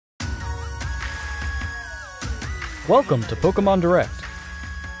Welcome to Pokemon Direct.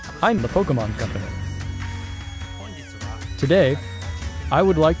 I'm the Pokemon Company. Today, I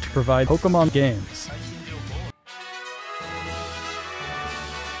would like to provide Pokemon games.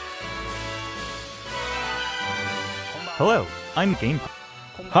 Hello, I'm Game.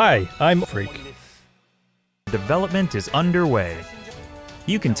 Hi, I'm Freak. Development is underway.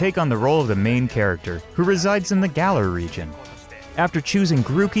 You can take on the role of the main character, who resides in the Galar region. After choosing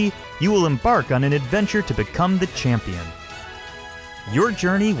GROOKEY, you will embark on an adventure to become the champion. Your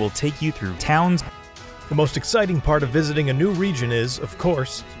journey will take you through towns. The most exciting part of visiting a new region is, of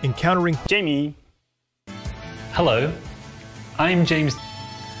course, encountering Jamie. Hello, I'm James.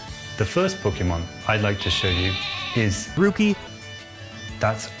 The first Pokemon I'd like to show you is GROOKEY.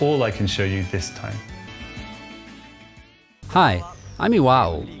 That's all I can show you this time. Hi, I'm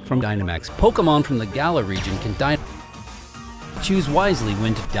Iwao from Dynamax. Pokemon from the Galar region can choose wisely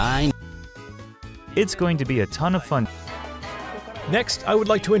when to die. It's going to be a ton of fun. Next, I would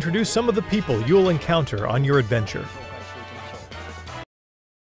like to introduce some of the people you'll encounter on your adventure,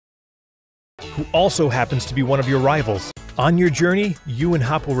 who also happens to be one of your rivals. On your journey, you and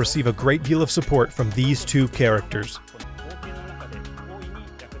Hop will receive a great deal of support from these two characters.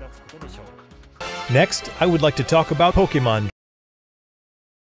 Next, I would like to talk about Pokemon.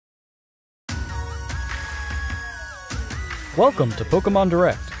 Welcome to Pokemon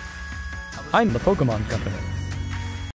Direct. I'm the Pokemon Company.